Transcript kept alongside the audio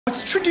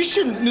It's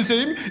tradition,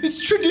 Nazim. It's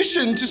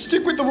tradition to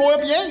stick with the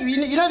royal... Yeah,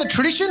 you know the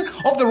tradition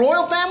of the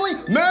royal family?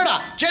 Murder,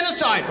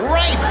 genocide,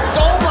 rape,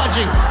 doll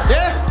bludgeoning.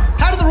 Yeah?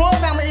 How did the royal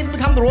family even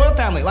become the royal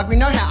family? Like, we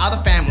know how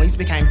other families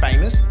became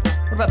famous.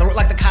 What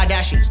about the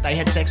Kardashians? They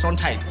had sex on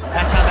tape.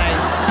 That's how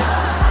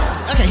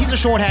they... Okay, here's a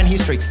shorthand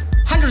history.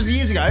 Hundreds of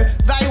years ago,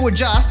 they were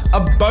just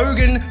a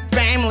bogan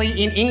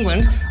family in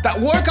England that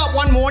woke up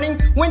one morning,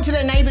 went to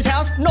their neighbour's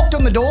house, knocked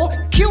on the door,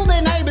 killed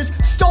their neighbours,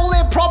 stole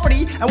their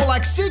property, and were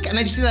like sick, and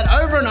they just did that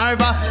over and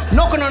over,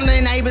 knocking on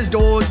their neighbours'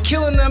 doors,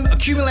 killing them,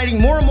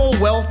 accumulating more and more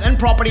wealth and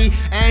property,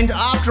 and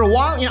after a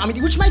while, you know, I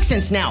mean, which makes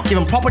sense now,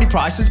 given property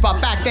prices, but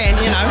back then,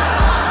 you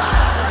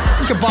know,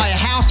 you could buy a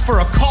house for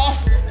a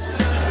cough.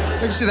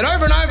 They just did that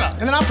over and over.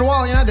 And then after a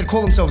while, you know, they'd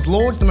call themselves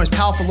lords. The most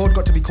powerful lord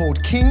got to be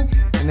called king.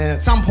 And then at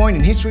some point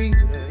in history,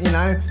 you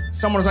know,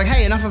 someone was like,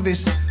 hey, enough of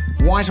this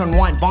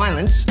white-on-white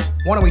violence.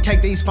 Why don't we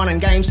take these fun and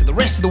games to the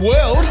rest of the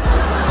world?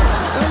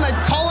 And then they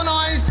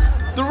colonised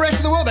the rest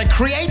of the world. They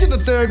created the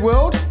third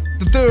world.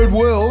 The third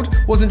world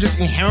wasn't just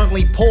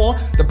inherently poor.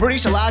 The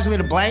British are largely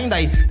to blame.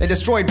 They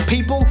destroyed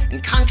people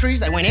and countries.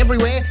 They went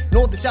everywhere.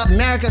 North and South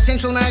America,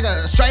 Central America,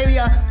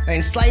 Australia. They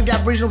enslaved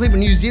Aboriginal people.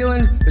 New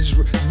Zealand. They just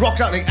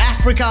rocked up.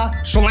 Africa,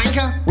 Sri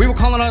Lanka. We were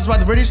colonised by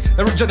the British.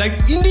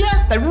 India.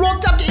 They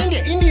rocked up to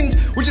India. Indians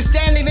were just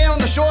standing there on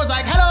the shores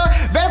like, hello,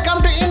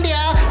 welcome to India.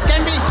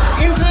 Can we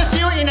interest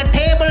you in a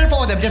table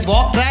for them? Just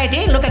walked right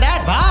in. Look at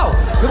that. Wow.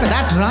 Look at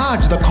that,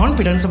 Raj. The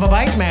confidence of a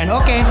white man.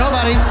 Okay, no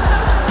worries.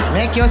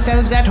 Make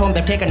yourselves at home.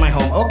 They've taken my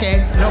home.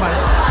 Okay, no worries.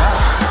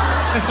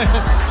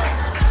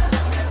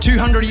 Wow.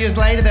 200 years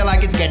later, they're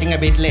like, it's getting a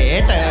bit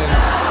late.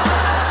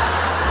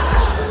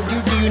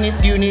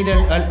 Do you need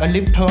a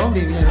lift home?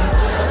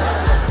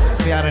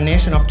 We are a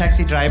nation of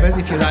taxi drivers.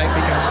 If you like,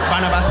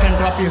 one of us can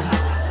drop you.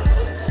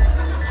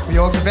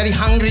 We're also very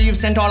hungry. You've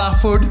sent all our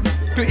food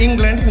to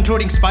England,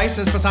 including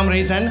spices for some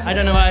reason. I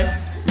don't know why.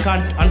 You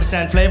can't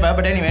understand flavour,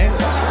 but anyway.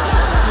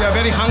 We are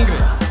very hungry.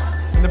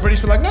 And the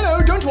British were like,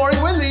 no, don't worry,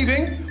 we're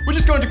leaving. We're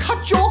just going to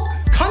cut your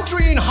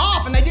country in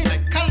half. And they did. They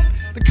cut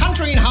the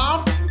country in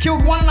half,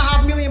 killed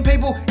 1.5 million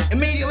people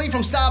immediately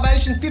from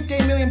starvation.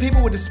 15 million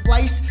people were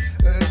displaced.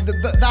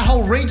 That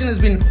whole region has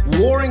been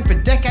warring for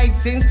decades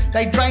since.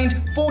 They drained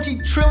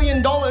 $40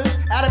 trillion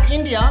out of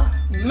India,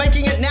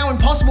 making it now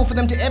impossible for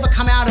them to ever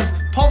come out of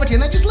poverty.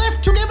 And they just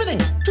left, took everything,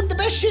 took the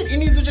best shit.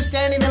 Indians were just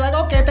standing there like,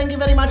 okay, thank you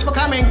very much for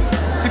coming.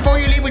 Before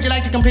you leave, would you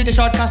like to complete a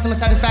short customer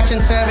satisfaction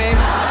survey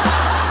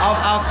of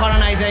our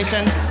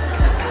colonization?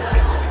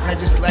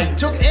 They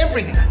took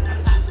everything,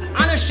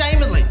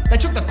 unashamedly. They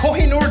took the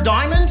Kohinoor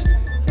diamond,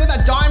 you know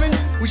that diamond,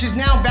 which is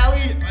now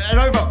valued at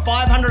over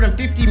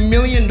 $550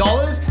 million.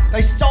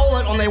 They stole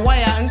it on their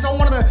way out, and it's on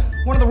one of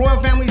the royal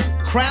family's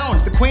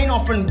crowns. The Queen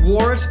often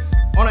wore it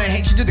on her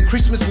head. She did the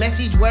Christmas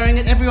message wearing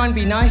it. Everyone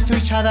be nice to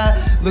each other,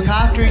 look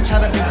after each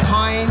other, be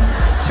kind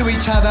to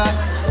each other.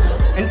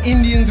 And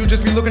Indians would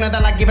just be looking at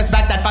that like, give us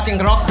back that fucking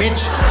rock,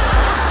 bitch.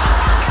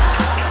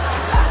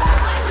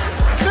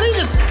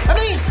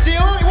 They didn't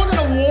steal it. It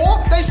wasn't a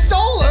war. They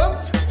stole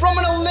it from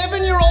an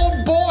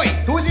 11-year-old boy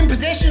who was in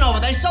possession of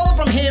it. They stole it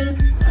from him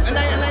and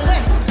they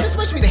left. This is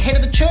supposed to be the head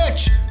of the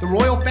church, the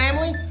royal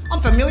family. I'm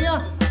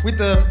familiar with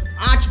the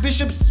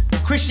Archbishop's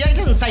Christianity. It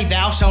doesn't say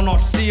thou shalt not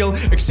steal,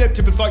 except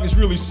if it's like this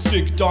really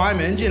sick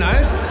diamond, you know.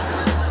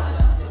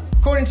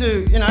 According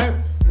to,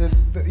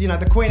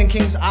 the Queen and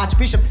King's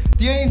Archbishop,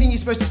 the only thing you're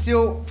supposed to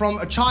steal from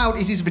a child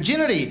is his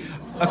virginity,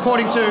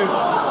 according to...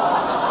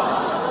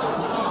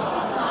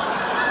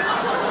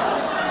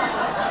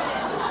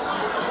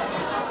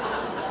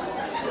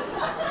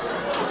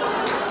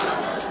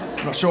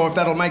 I'm not sure if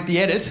that'll make the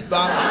edit,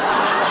 but...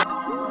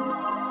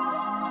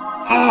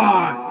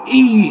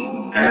 R-E